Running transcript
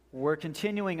We're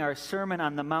continuing our Sermon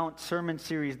on the Mount sermon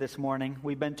series this morning.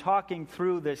 We've been talking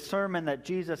through the sermon that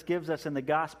Jesus gives us in the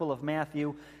Gospel of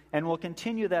Matthew, and we'll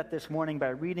continue that this morning by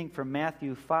reading from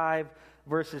Matthew 5,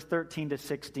 verses 13 to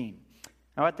 16.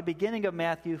 Now, at the beginning of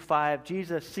Matthew 5,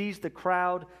 Jesus sees the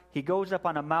crowd. He goes up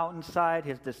on a mountainside.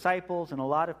 His disciples and a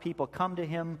lot of people come to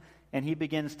him, and he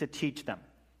begins to teach them.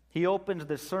 He opens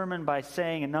the sermon by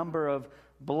saying a number of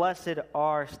blessed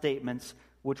are statements,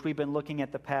 which we've been looking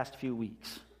at the past few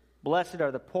weeks. Blessed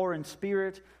are the poor in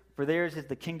spirit, for theirs is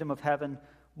the kingdom of heaven.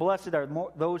 Blessed are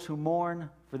those who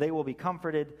mourn, for they will be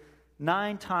comforted.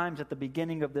 9 times at the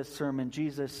beginning of this sermon,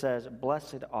 Jesus says,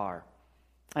 blessed are.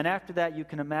 And after that, you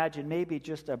can imagine maybe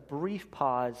just a brief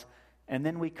pause, and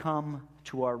then we come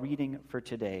to our reading for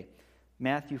today.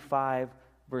 Matthew 5,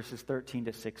 verses 13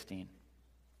 to 16.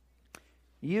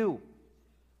 You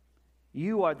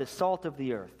are the salt of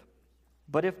the earth.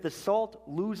 But if the salt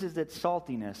loses its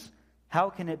saltiness, how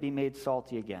can it be made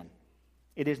salty again?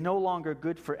 It is no longer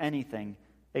good for anything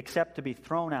except to be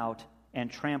thrown out and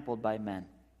trampled by men.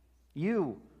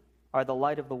 You are the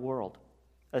light of the world.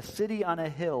 A city on a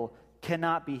hill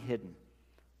cannot be hidden.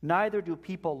 Neither do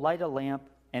people light a lamp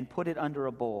and put it under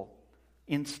a bowl.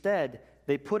 Instead,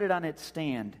 they put it on its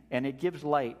stand, and it gives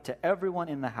light to everyone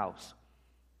in the house.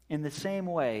 In the same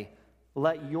way,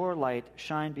 let your light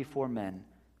shine before men,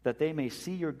 that they may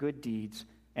see your good deeds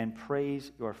and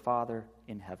praise your Father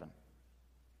in heaven.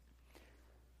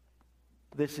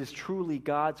 This is truly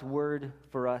God's word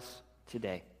for us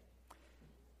today.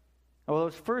 Well,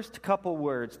 those first couple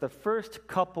words, the first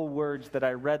couple words that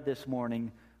I read this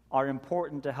morning are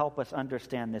important to help us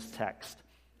understand this text.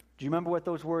 Do you remember what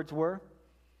those words were?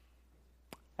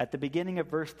 At the beginning of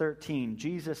verse 13,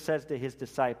 Jesus says to his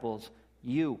disciples,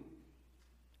 You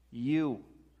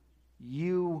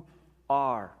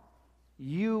are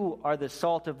the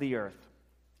salt of the earth.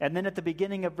 And then at the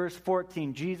beginning of verse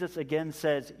 14, Jesus again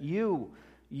says, You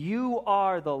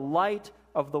are the light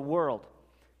of the world.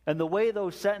 And the way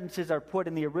those sentences are put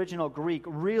in the original Greek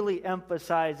really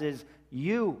emphasizes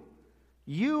you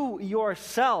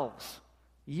yourselves,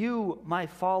 you, my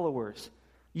followers,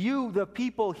 you, the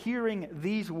people hearing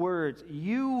these words,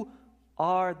 you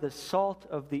are the salt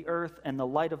of the earth and the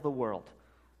light of the world.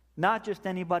 Not just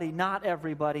anybody, not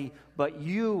everybody, but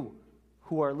you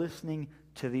who are listening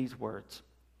to these words.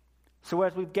 So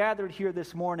as we've gathered here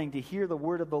this morning to hear the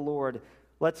word of the Lord,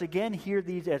 let's again hear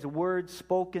these as words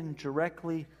spoken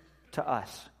directly to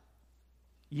us.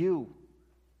 You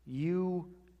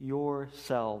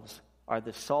yourselves are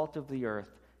the salt of the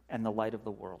earth and the light of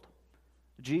the world.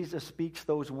 Jesus speaks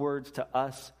those words to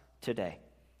us today.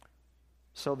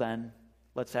 So then,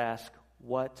 let's ask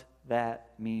what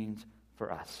that means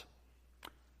for us.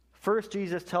 First,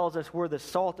 Jesus tells us we're the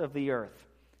salt of the earth.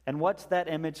 And what's that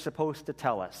image supposed to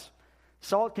tell us?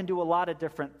 Salt can do a lot of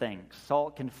different things.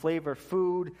 Salt can flavor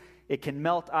food, it can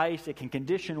melt ice, it can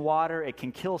condition water, it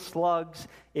can kill slugs,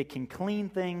 it can clean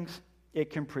things, it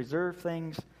can preserve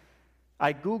things.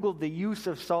 I Googled the use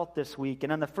of salt this week,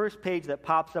 and on the first page that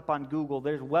pops up on Google,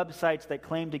 there's websites that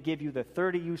claim to give you the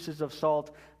 30 uses of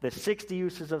salt, the 60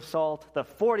 uses of salt, the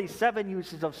 47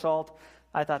 uses of salt.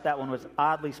 I thought that one was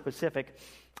oddly specific.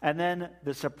 And then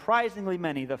the surprisingly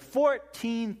many, the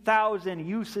 14,000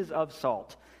 uses of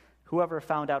salt. Whoever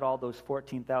found out all those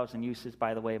 14,000 uses,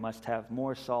 by the way, must have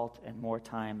more salt and more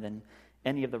time than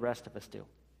any of the rest of us do.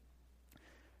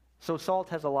 So salt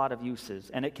has a lot of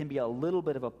uses, and it can be a little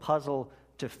bit of a puzzle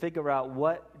to figure out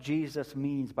what Jesus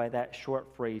means by that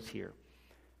short phrase here.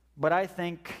 But I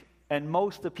think, and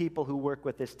most of the people who work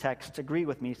with this text agree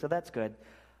with me, so that's good.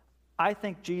 I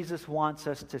think Jesus wants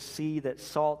us to see that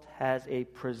salt has a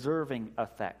preserving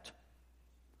effect.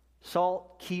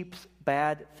 Salt keeps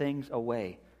bad things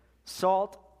away.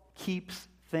 Salt keeps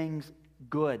things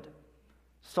good.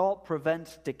 Salt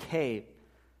prevents decay.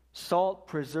 Salt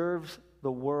preserves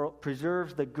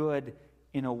the good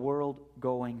in a world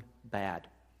going bad.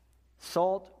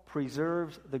 Salt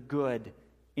preserves the good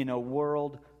in a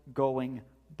world going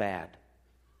bad.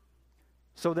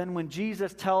 So then when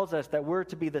Jesus tells us that we're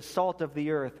to be the salt of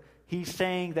the earth, he's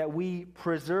saying that we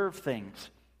preserve things.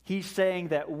 He's saying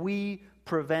that we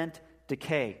prevent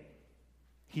decay.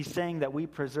 He's saying that we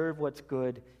preserve what's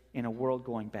good in a world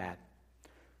going bad.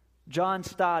 John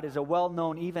Stott is a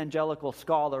well-known evangelical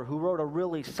scholar who wrote a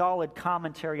really solid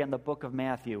commentary on the book of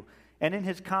Matthew. And in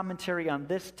his commentary on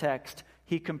this text,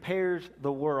 he compares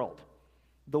the world,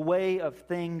 the way of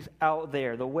things out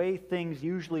there, the way things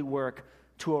usually work,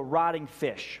 to a rotting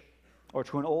fish or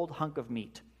to an old hunk of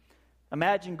meat.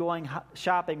 Imagine going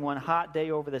shopping one hot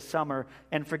day over the summer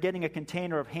and forgetting a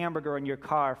container of hamburger in your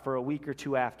car for a week or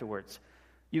two afterwards.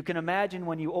 You can imagine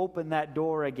when you open that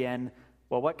door again,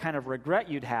 well, what kind of regret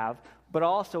you'd have, but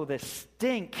also the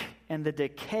stink and the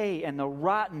decay and the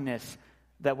rottenness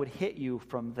that would hit you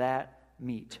from that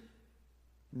meat.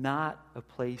 Not a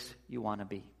place you want to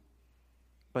be.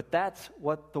 But that's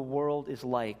what the world is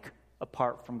like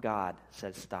apart from God,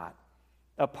 says Stott.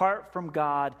 Apart from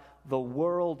God, the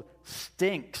world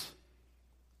stinks.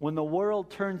 When the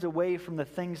world turns away from the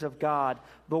things of God,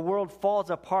 the world falls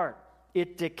apart.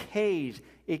 It decays.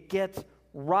 It gets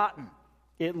rotten.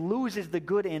 It loses the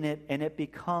good in it, and it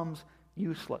becomes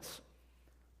useless.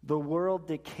 The world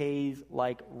decays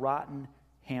like rotten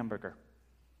hamburger.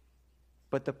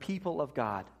 But the people of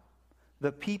God,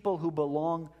 the people who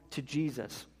belong to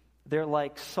Jesus, they're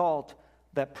like salt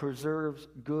that preserves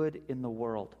good in the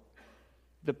world.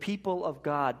 The people of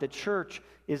God, the church,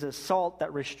 is a salt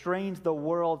that restrains the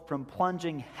world from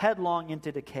plunging headlong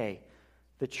into decay.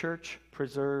 The church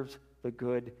preserves the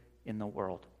good in the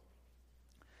world.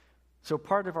 So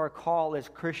part of our call as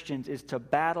Christians is to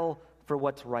battle for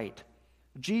what's right.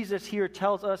 Jesus here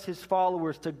tells us, his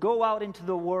followers, to go out into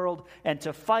the world and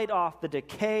to fight off the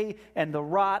decay and the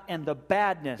rot and the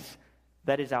badness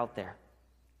that is out there.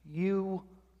 You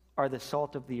are the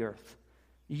salt of the earth.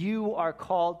 You are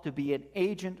called to be an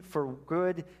agent for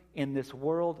good in this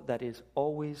world that is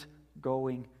always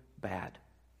going bad.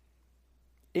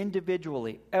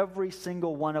 Individually, every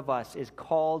single one of us is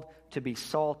called to be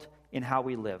salt in how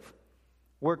we live.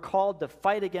 We're called to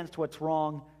fight against what's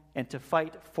wrong and to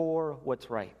fight for what's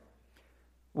right.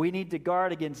 We need to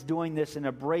guard against doing this in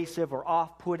abrasive or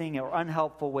off-putting or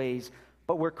unhelpful ways,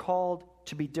 but we're called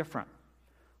to be different.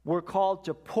 We're called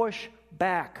to push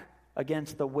back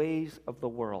against the ways of the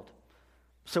world.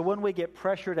 So when we get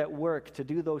pressured at work to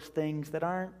do those things that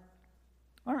aren't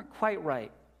quite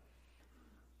right,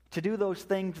 to do those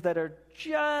things that are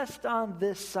just on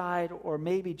this side or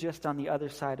maybe just on the other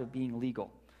side of being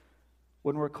legal,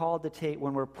 when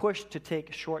we're pushed to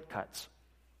take shortcuts,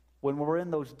 when we're in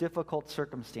those difficult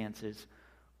circumstances,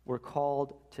 we're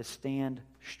called to stand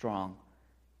strong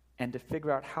and to figure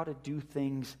out how to do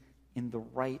things in the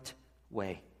right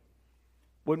way.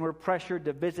 When we're pressured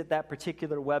to visit that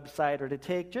particular website or to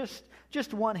take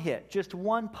just one hit, just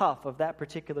one puff of that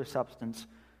particular substance,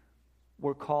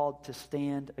 we're called to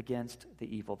stand against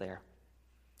the evil there.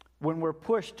 When we're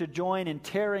pushed to join in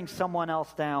tearing someone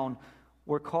else down,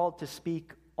 we're called to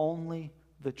speak only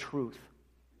the truth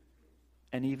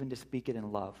and even to speak it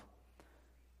in love.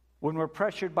 When we're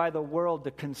pressured by the world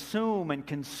to consume and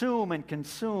consume and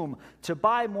consume, to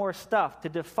buy more stuff, to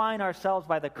define ourselves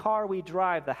by the car we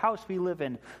drive, the house we live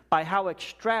in, by how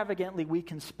extravagantly we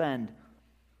can spend,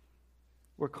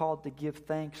 we're called to give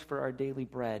thanks for our daily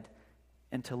bread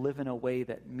and to live in a way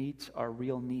that meets our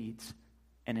real needs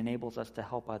and enables us to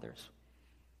help others.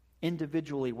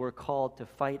 Individually, we're called to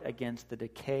fight against the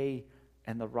decay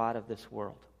and the rot of this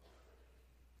world.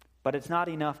 But it's not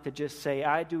enough to just say,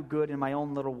 I do good in my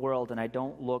own little world and I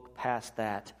don't look past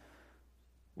that.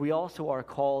 We also are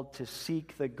called to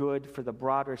seek the good for the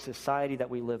broader society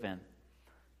that we live in.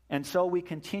 And so we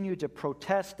continue to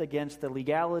protest against the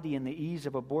legality and the ease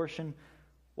of abortion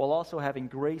while also having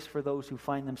grace for those who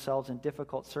find themselves in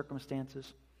difficult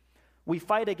circumstances. We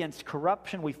fight against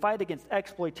corruption. We fight against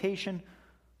exploitation.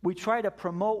 We try to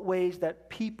promote ways that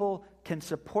people can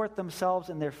support themselves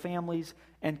and their families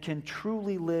and can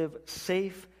truly live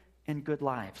safe and good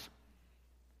lives.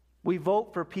 We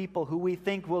vote for people who we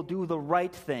think will do the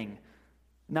right thing,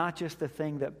 not just the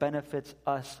thing that benefits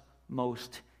us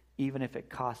most, even if it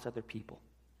costs other people.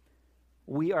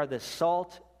 We are the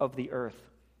salt of the earth.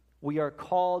 We are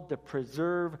called to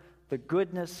preserve the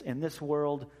goodness in this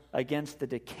world against the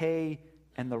decay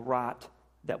and the rot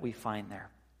that we find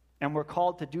there. And we're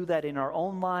called to do that in our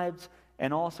own lives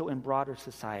and also in broader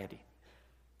society.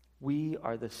 We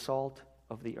are the salt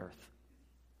of the earth.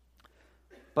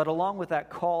 But along with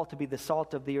that call to be the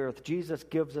salt of the earth, Jesus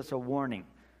gives us a warning.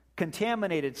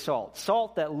 Contaminated salt,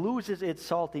 salt that loses its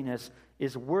saltiness,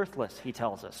 is worthless, he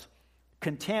tells us.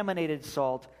 Contaminated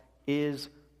salt is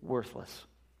worthless.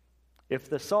 If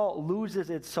the salt loses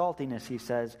its saltiness, he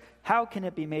says, how can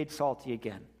it be made salty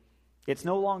again? It's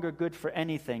no longer good for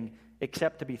anything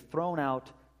except to be thrown out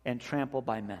and trampled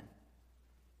by men.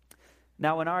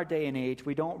 Now, in our day and age,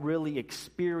 we don't really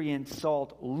experience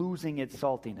salt losing its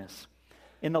saltiness.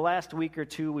 In the last week or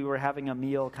two, we were having a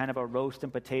meal, kind of a roast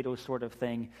and potatoes sort of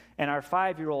thing, and our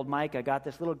 5-year-old Micah got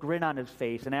this little grin on his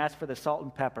face and asked for the salt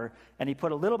and pepper, and he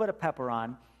put a little bit of pepper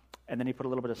on, and then he put a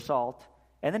little bit of salt,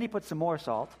 and then he put some more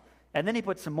salt, and then he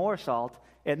put some more salt,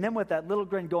 and then with that little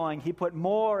grin going, he put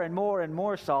more and more and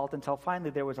more salt until finally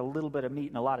there was a little bit of meat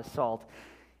and a lot of salt.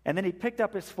 And then he picked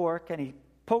up his fork and he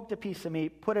poked a piece of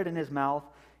meat, put it in his mouth,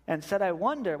 and said,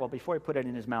 before he put it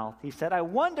in his mouth, he said, I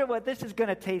wonder what this is going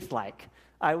to taste like.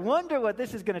 I wonder what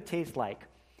this is going to taste like.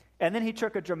 And then he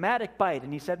took a dramatic bite,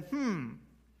 and he said,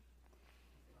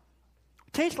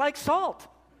 tastes like salt.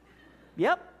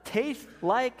 Yep, tastes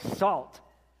like salt.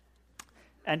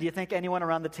 And do you think anyone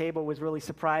around the table was really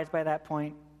surprised by that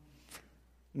point?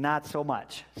 Not so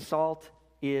much. Salt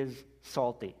is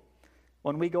salty.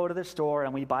 When we go to the store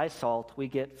and we buy salt, we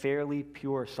get fairly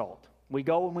pure salt. We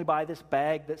go and we buy this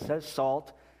bag that says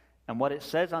salt, and what it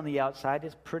says on the outside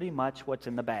is pretty much what's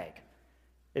in the bag.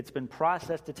 It's been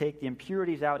processed to take the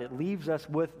impurities out. It leaves us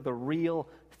with the real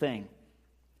thing.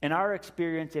 In our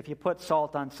experience, if you put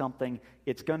salt on something,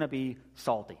 it's going to be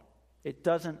salty. It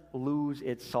doesn't lose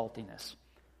its saltiness.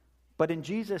 But in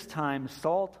Jesus' time,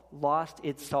 salt lost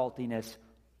its saltiness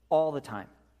all the time.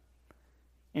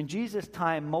 In Jesus'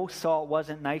 time, most salt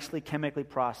wasn't nicely chemically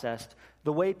processed.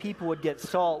 The way people would get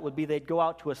salt would be they'd go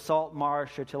out to a salt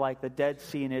marsh or to like the Dead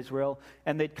Sea in Israel,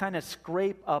 and they'd kind of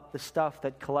scrape up the stuff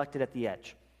that collected at the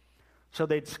edge. So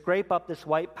they'd scrape up this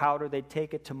white powder, they'd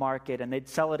take it to market, and they'd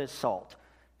sell it as salt.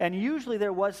 And usually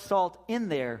there was salt in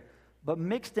there, but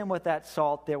mixed in with that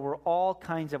salt, there were all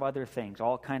kinds of other things,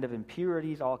 all kinds of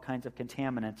impurities, all kinds of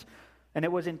contaminants. And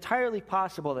it was entirely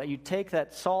possible that you'd take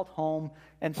that salt home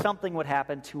and something would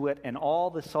happen to it and all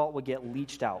the salt would get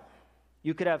leached out.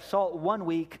 You could have salt one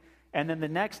week and then the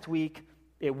next week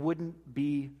it wouldn't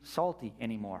be salty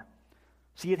anymore.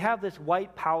 So you'd have this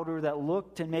white powder that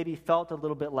looked and maybe felt a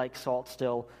little bit like salt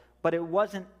still, but it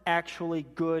wasn't actually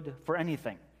good for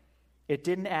anything. It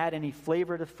didn't add any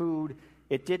flavor to food.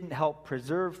 It didn't help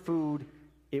preserve food.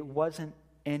 It wasn't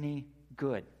any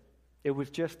good. It was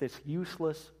just this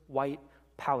useless white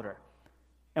powder.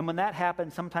 And when that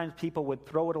happened, sometimes people would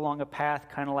throw it along a path,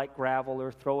 kind of like gravel,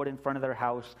 or throw it in front of their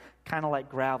house, kind of like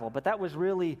gravel. But that was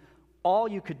really all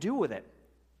you could do with it.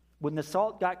 When the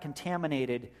salt got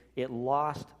contaminated, it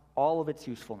lost all of its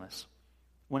usefulness.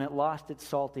 When it lost its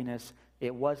saltiness,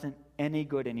 it wasn't any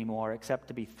good anymore except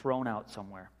to be thrown out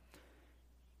somewhere.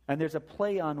 And there's a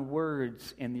play on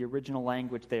words in the original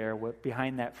language there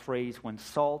behind that phrase, when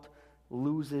salt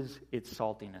loses its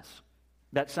saltiness.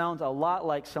 That sounds a lot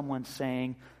like someone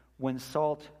saying, when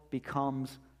salt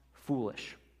becomes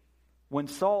foolish. When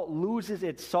salt loses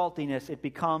its saltiness, it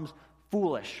becomes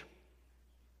foolish.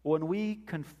 When we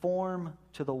conform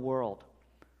to the world,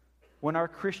 when our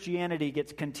Christianity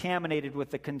gets contaminated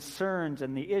with the concerns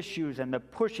and the issues and the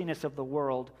pushiness of the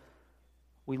world,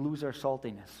 we lose our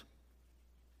saltiness.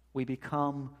 We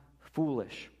become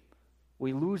foolish.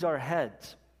 We lose our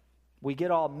heads. We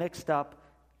get all mixed up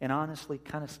and honestly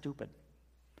kind of stupid.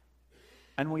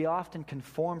 And we often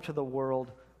conform to the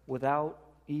world without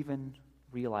even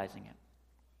realizing it.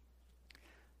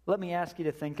 Let me ask you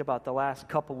to think about the last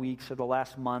couple weeks or the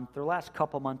last month or last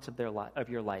couple months of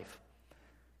your life.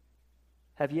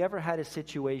 Have you ever had a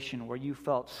situation where you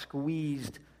felt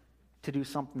squeezed to do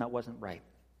something that wasn't right?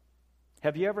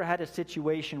 Have you ever had a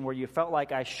situation where you felt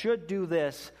like, I should do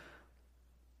this,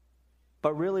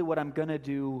 but really what I'm going to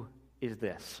do is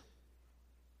this?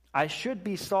 I should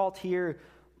be salt here,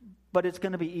 but it's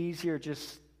going to be easier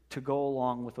just to go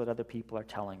along with what other people are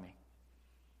telling me.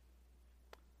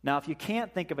 Now, if you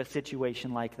can't think of a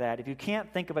situation like that, if you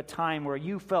can't think of a time where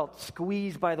you felt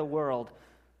squeezed by the world,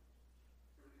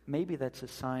 maybe that's a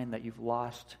sign that you've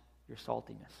lost your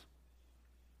saltiness.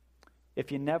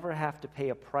 If you never have to pay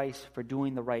a price for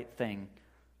doing the right thing,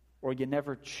 or you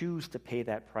never choose to pay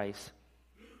that price,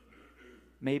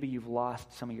 maybe you've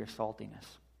lost some of your saltiness.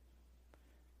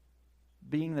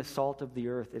 Being the salt of the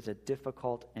earth is a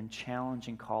difficult and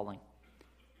challenging calling.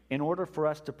 In order for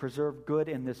us to preserve good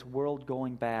in this world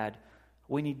going bad,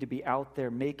 we need to be out there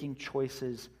making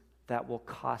choices that will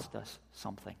cost us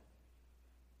something.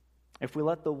 If we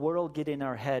let the world get in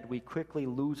our head, we quickly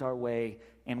lose our way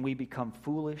and we become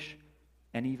foolish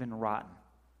and even rotten,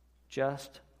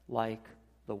 just like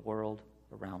the world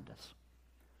around us.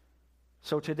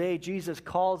 So today, Jesus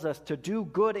calls us to do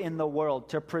good in the world,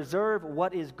 to preserve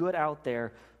what is good out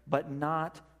there, but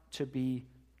not to be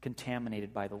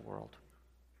contaminated by the world.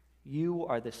 You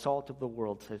are the salt of the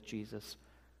world, says Jesus.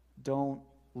 Don't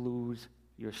lose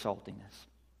your saltiness.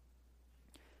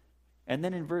 And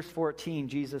then in verse 14,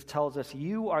 Jesus tells us,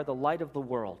 you are the light of the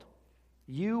world.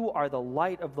 You are the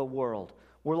light of the world.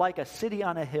 We're like a city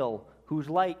on a hill whose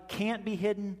light can't be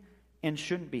hidden and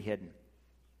shouldn't be hidden.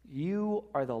 You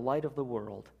are the light of the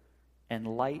world, and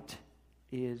light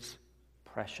is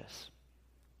precious.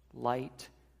 Light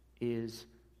is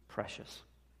precious.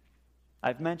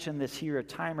 I've mentioned this here a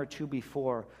time or two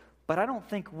before, but I don't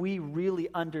think we really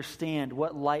understand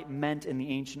what light meant in the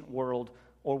ancient world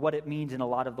or what it means in a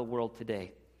lot of the world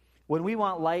today. When we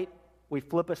want light, we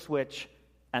flip a switch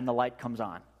and the light comes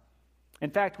on. In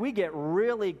fact, we get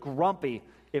really grumpy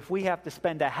if we have to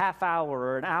spend a half hour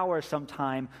or an hour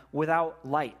sometime without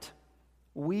light.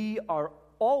 We are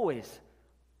always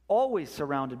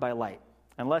surrounded by light,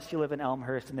 unless you live in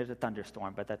Elmhurst and there's a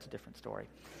thunderstorm, but that's a different story.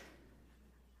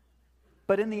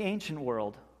 But in the ancient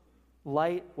world,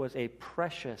 light was a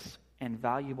precious and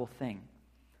valuable thing.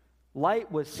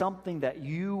 Light was something that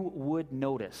you would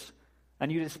notice,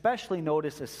 and you'd especially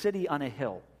notice a city on a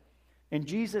hill. In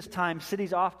Jesus' time,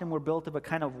 cities often were built of a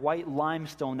kind of white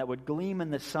limestone that would gleam in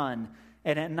the sun,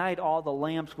 and at night all the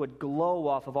lamps would glow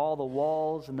off of all the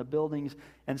walls and the buildings,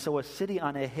 and so a city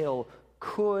on a hill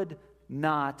could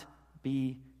not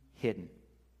be hidden.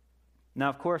 Now,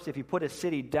 of course, if you put a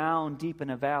city down deep in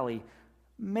a valley,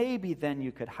 maybe then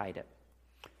you could hide it.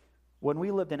 When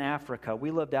we lived in Africa, we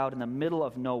lived out in the middle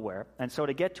of nowhere. And so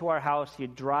to get to our house,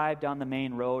 you'd drive down the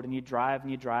main road, and you drive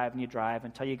and you drive and you drive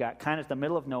until you got kind of the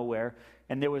middle of nowhere,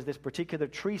 and there was this particular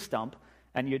tree stump,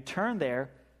 and you'd turn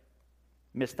there.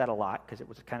 Missed that a lot because it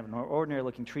was kind of an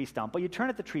ordinary-looking tree stump. But you'd turn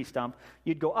at the tree stump,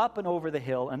 you'd go up and over the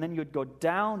hill, and then you'd go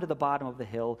down to the bottom of the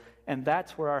hill, and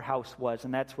that's where our house was,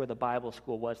 and that's where the Bible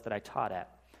school was that I taught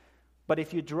at. But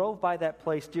if you drove by that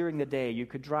place during the day, you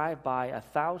could drive by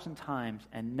 1,000 times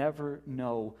and never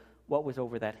know what was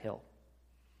over that hill.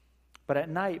 But at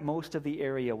night, most of the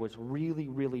area was really,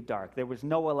 really dark. There was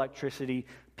no electricity.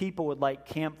 People would light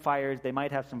campfires. They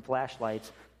might have some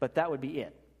flashlights, but that would be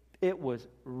it. It was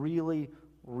really,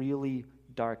 really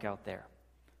dark out there.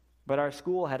 But our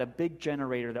school had a big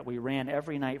generator that we ran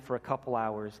every night for a couple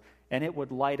hours, and it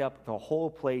would light up the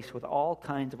whole place with all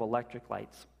kinds of electric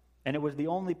lights. And it was the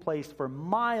only place for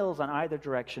miles on either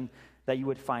direction that you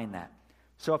would find that.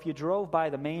 So if you drove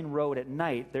by the main road at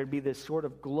night, there'd be this sort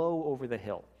of glow over the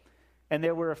hill. And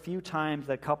there were a few times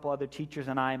that a couple other teachers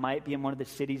and I might be in one of the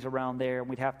cities around there, and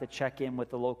we'd have to check in with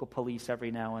the local police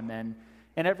every now and then.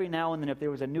 And every now and then, if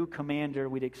there was a new commander,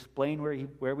 we'd explain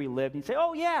where we lived. And he'd say,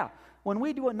 oh, yeah, when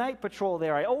we do a night patrol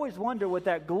there, I always wonder what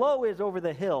that glow is over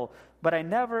the hill, but I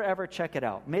never, ever check it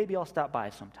out. Maybe I'll stop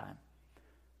by sometime.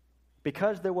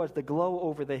 Because there was the glow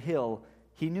over the hill,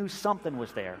 he knew something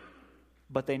was there,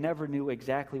 but they never knew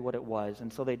exactly what it was,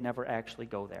 and so they'd never actually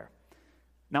go there.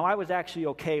 Now, I was actually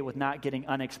okay with not getting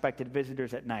unexpected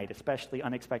visitors at night, especially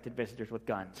unexpected visitors with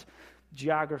guns.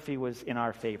 Geography was in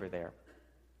our favor there.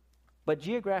 But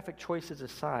geographic choices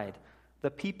aside, the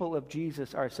people of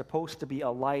Jesus are supposed to be a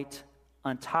light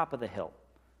on top of the hill,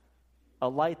 a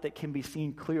light that can be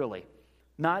seen clearly,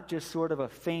 not just sort of a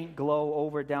faint glow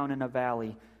over down in a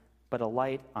valley, but a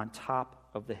light on top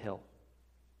of the hill.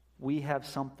 We have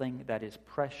something that is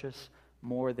precious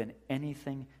more than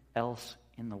anything else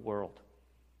in the world,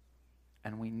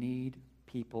 and we need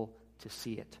people to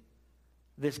see it.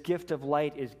 This gift of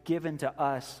light is given to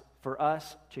us for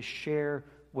us to share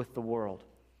with the world.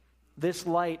 This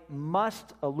light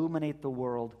must illuminate the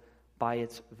world by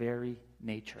its very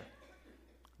nature.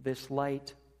 This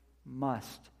light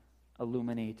must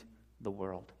illuminate the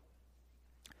world.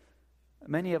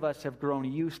 Many of us have grown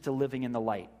used to living in the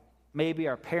light. Maybe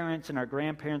our parents and our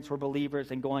grandparents were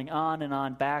believers, and going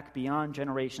on back beyond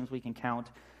generations we can count.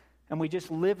 And we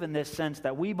just live in this sense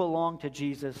that we belong to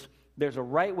Jesus, there's a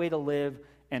right way to live,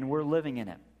 and we're living in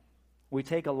it. We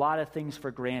take a lot of things for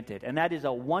granted, and that is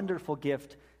a wonderful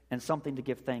gift and something to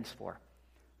give thanks for.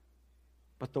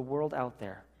 But the world out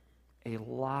there, a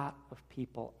lot of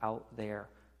people out there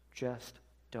just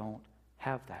don't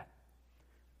have that.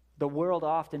 The world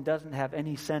often doesn't have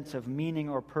any sense of meaning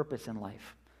or purpose in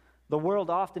life. The world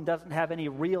often doesn't have any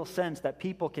real sense that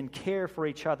people can care for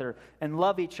each other and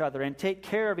love each other and take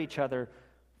care of each other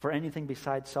for anything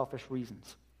besides selfish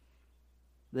reasons.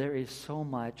 There is so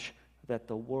much that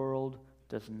the world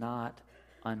does not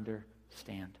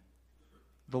understand.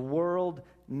 The world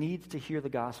needs to hear the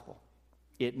gospel.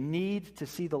 It needs to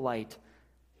see the light.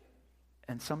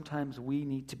 And sometimes we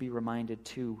need to be reminded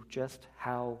too just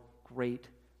how great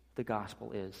the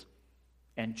gospel is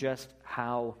and just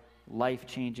how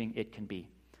life-changing it can be.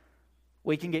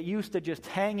 We can get used to just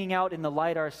hanging out in the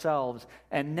light ourselves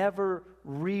and never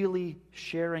really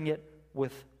sharing it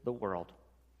with the world.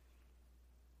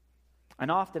 And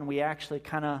often we actually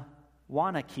kind of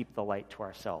want to keep the light to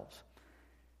ourselves.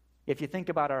 If you think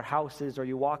about our houses or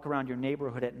you walk around your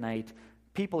neighborhood at night,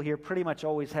 people here pretty much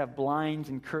always have blinds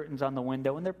and curtains on the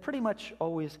window, and they're pretty much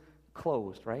always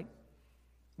closed, right?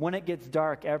 When it gets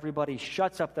dark, everybody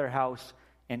shuts up their house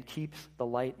and keeps the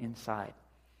light inside.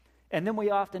 And then we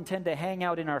often tend to hang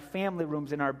out in our family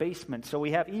rooms in our basement, so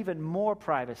we have even more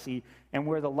privacy and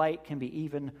where the light can be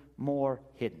even more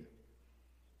hidden.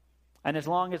 And as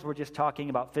long as we're just talking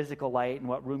about physical light and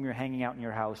what room you're hanging out in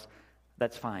your house,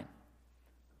 that's fine.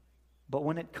 But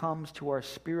when it comes to our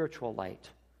spiritual light,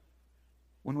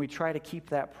 when we try to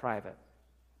keep that private,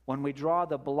 when we draw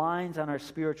the blinds on our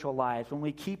spiritual lives, when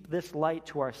we keep this light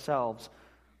to ourselves,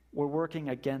 we're working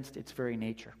against its very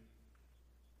nature.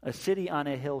 A city on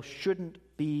a hill shouldn't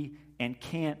be and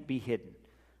can't be hidden.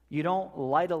 You don't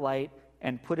light a light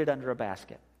and put it under a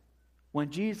basket. When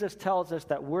Jesus tells us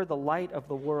that we're the light of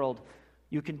the world,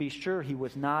 you can be sure he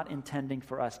was not intending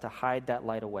for us to hide that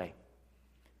light away.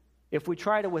 If we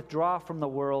try to withdraw from the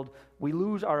world, we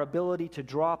lose our ability to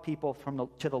draw people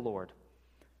to the Lord.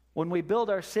 When we build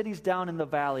our cities down in the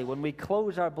valley, when we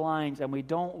close our blinds and we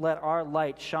don't let our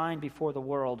light shine before the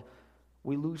world,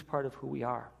 we lose part of who we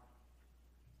are.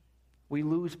 We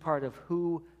lose part of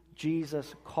who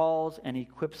Jesus calls and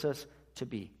equips us to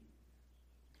be.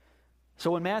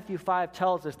 So when Matthew 5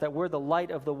 tells us that we're the light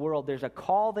of the world, there's a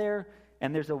call there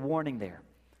and there's a warning there.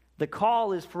 The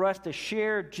call is for us to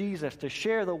share Jesus, to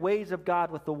share the ways of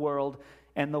God with the world,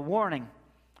 and the warning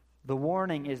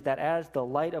is that as the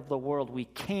light of the world, we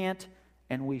can't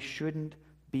and we shouldn't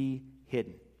be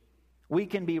hidden. We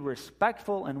can be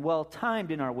respectful and well-timed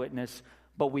in our witness,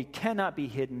 but we cannot be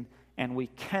hidden and we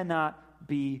cannot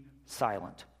be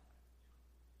silent.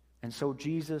 And so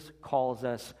Jesus calls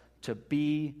us to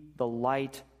be the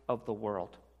light of the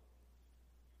world.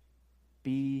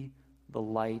 Be the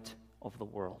light of the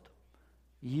world.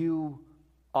 You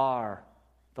are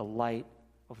the light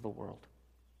of the world.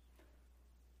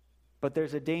 But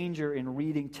there's a danger in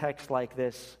reading text like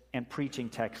this and preaching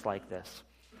text like this.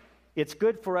 It's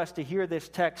good for us to hear this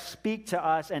text speak to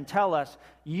us and tell us,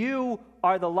 you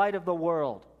are the light of the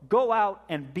world. Go out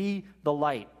and be the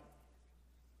light.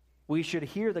 We should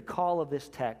hear the call of this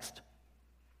text.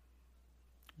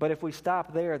 But if we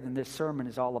stop there, then this sermon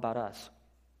is all about us.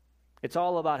 It's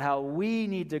all about how we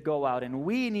need to go out and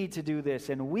we need to do this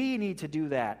and we need to do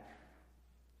that.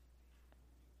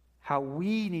 How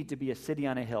we need to be a city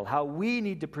on a hill. How we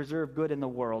need to preserve good in the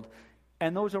world.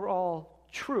 And those are all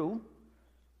true.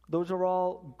 Those are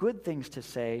all good things to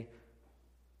say,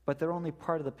 but they're only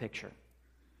part of the picture.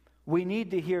 We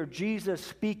need to hear Jesus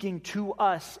speaking to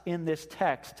us in this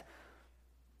text.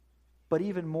 But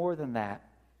even more than that,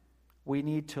 we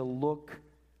need to look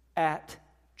at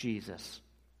Jesus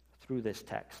through this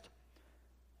text.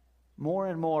 More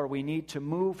and more, we need to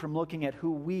move from looking at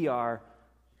who we are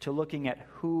to looking at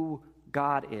who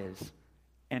God is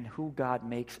and who God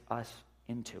makes us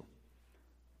into.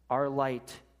 Our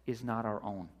light is not our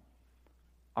own.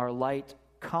 Our light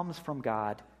comes from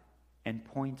God and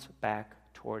points back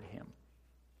toward Him.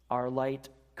 Our light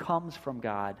comes from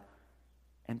God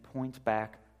and points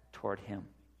back toward Him.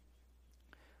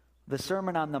 The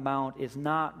Sermon on the Mount is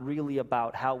not really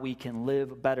about how we can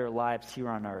live better lives here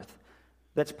on earth.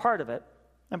 That's part of it,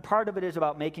 and part of it is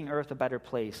about making earth a better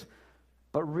place.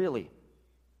 But really,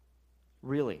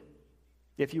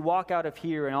 if you walk out of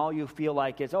here and all you feel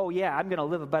like is, oh yeah, I'm going to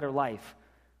live a better life,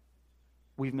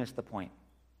 we've missed the point.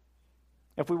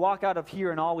 If we walk out of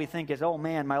here and all we think is, oh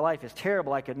man, my life is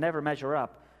terrible, I could never measure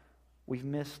up, we've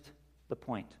missed the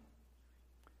point.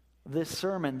 This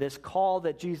sermon, this call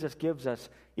that Jesus gives us,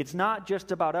 it's not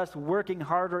just about us working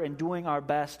harder and doing our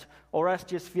best, or us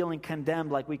just feeling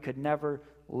condemned like we could never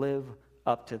live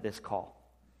up to this call.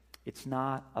 It's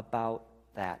not about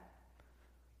that.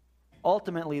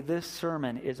 Ultimately, this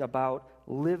sermon is about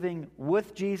living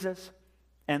with Jesus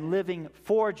and living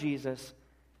for Jesus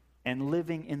and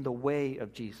living in the way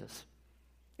of Jesus.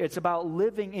 It's about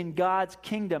living in God's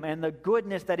kingdom and the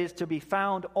goodness that is to be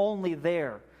found only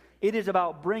there. It is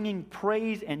about bringing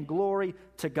praise and glory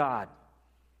to God.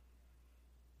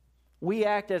 We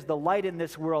act as the light in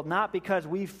this world, not because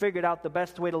we've figured out the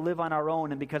best way to live on our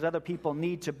own and because other people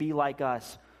need to be like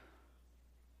us.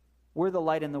 We're the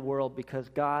light in the world because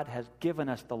God has given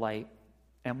us the light,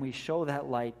 and we show that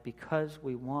light because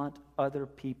we want other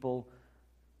people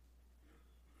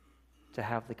to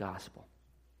have the gospel.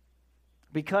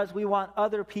 Because we want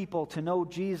other people to know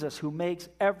Jesus, who makes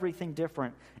everything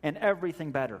different and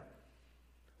everything better.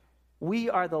 We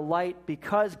are the light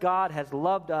because God has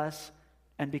loved us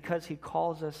and because He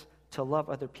calls us to love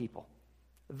other people.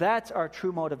 That's our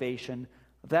true motivation.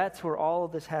 That's where all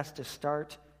of this has to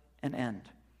start and end.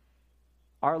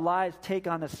 Our lives take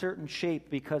on a certain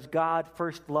shape because God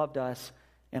first loved us,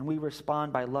 and we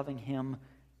respond by loving Him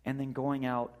and then going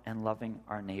out and loving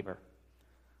our neighbor.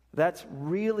 That's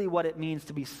really what it means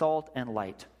to be salt and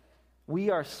light. We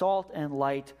are salt and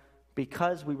light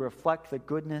because we reflect the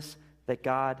goodness that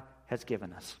God has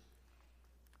given us.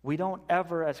 We don't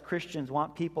ever, as Christians,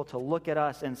 want people to look at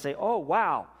us and say, oh,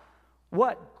 wow,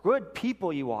 what good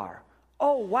people you are.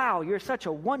 Oh, wow, you're such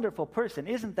a wonderful person.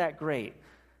 Isn't that great?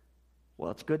 Well,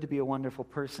 it's good to be a wonderful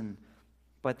person,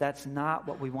 but that's not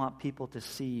what we want people to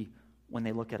see when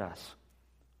they look at us.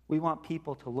 We want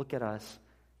people to look at us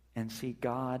and see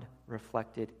God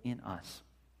reflected in us.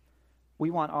 We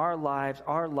want our lives,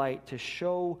 our light, to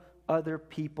show other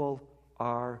people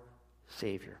our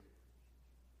Savior.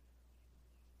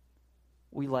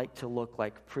 We like to look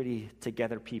like pretty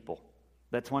together people.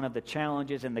 That's one of the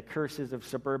challenges and the curses of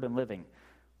suburban living.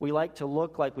 We like to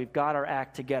look like we've got our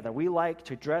act together. We like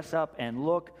to dress up and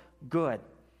look good.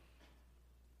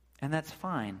 And that's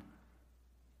fine.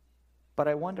 But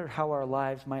I wonder how our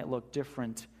lives might look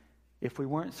different if we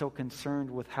weren't so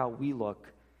concerned with how we look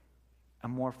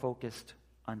and more focused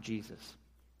on Jesus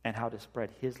and how to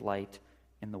spread his light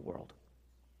in the world.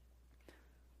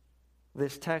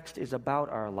 This text is about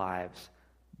our lives,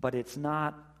 but it's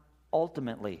not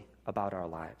ultimately about our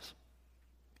lives.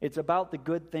 It's about the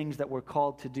good things that we're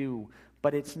called to do,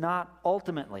 but it's not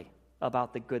ultimately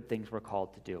about the good things we're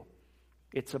called to do.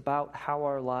 It's about how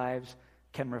our lives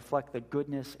can reflect the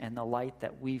goodness and the light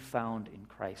that we found in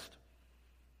Christ.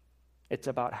 It's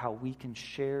about how we can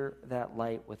share that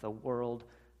light with a world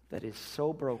that is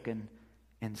so broken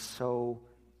and so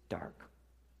dark.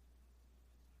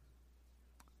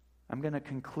 I'm going to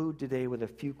conclude today with a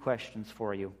few questions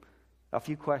for you. A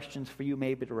few questions for you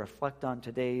maybe to reflect on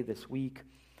today, this week.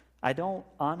 I don't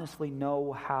honestly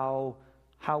know how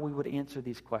we would answer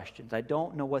these questions. I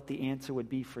don't know what the answer would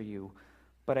be for you,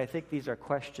 but I think these are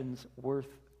questions worth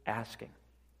asking.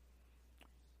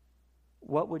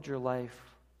 What would your life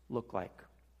look like?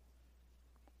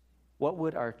 What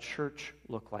would our church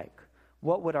look like?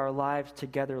 What would our lives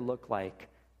together look like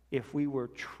if we were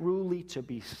truly to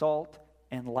be salt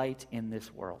and light in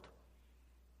this world?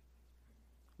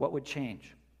 What would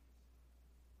change?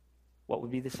 What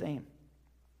would be the same?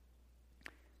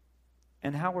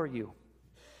 And how are you?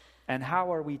 And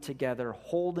how are we together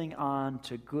holding on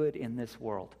to good in this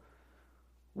world?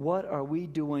 What are we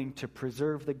doing to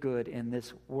preserve the good in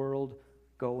this world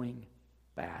going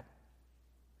bad?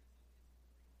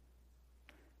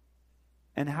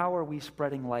 And how are we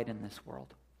spreading light in this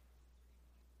world?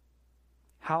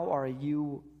 How are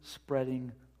you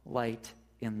spreading light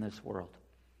in this world?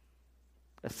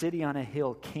 A city on a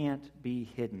hill can't be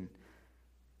hidden.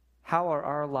 How are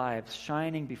our lives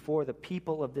shining before the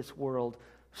people of this world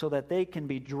so that they can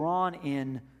be drawn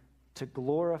in to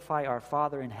glorify our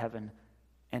Father in heaven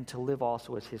and to live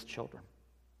also as his children?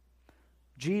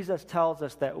 Jesus tells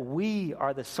us that we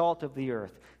are the salt of the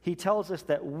earth. He tells us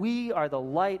that we are the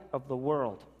light of the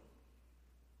world.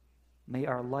 May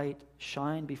our light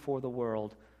shine before the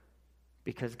world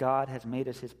because God has made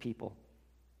us his people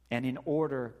and in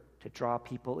order to draw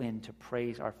people in to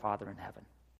praise our Father in heaven.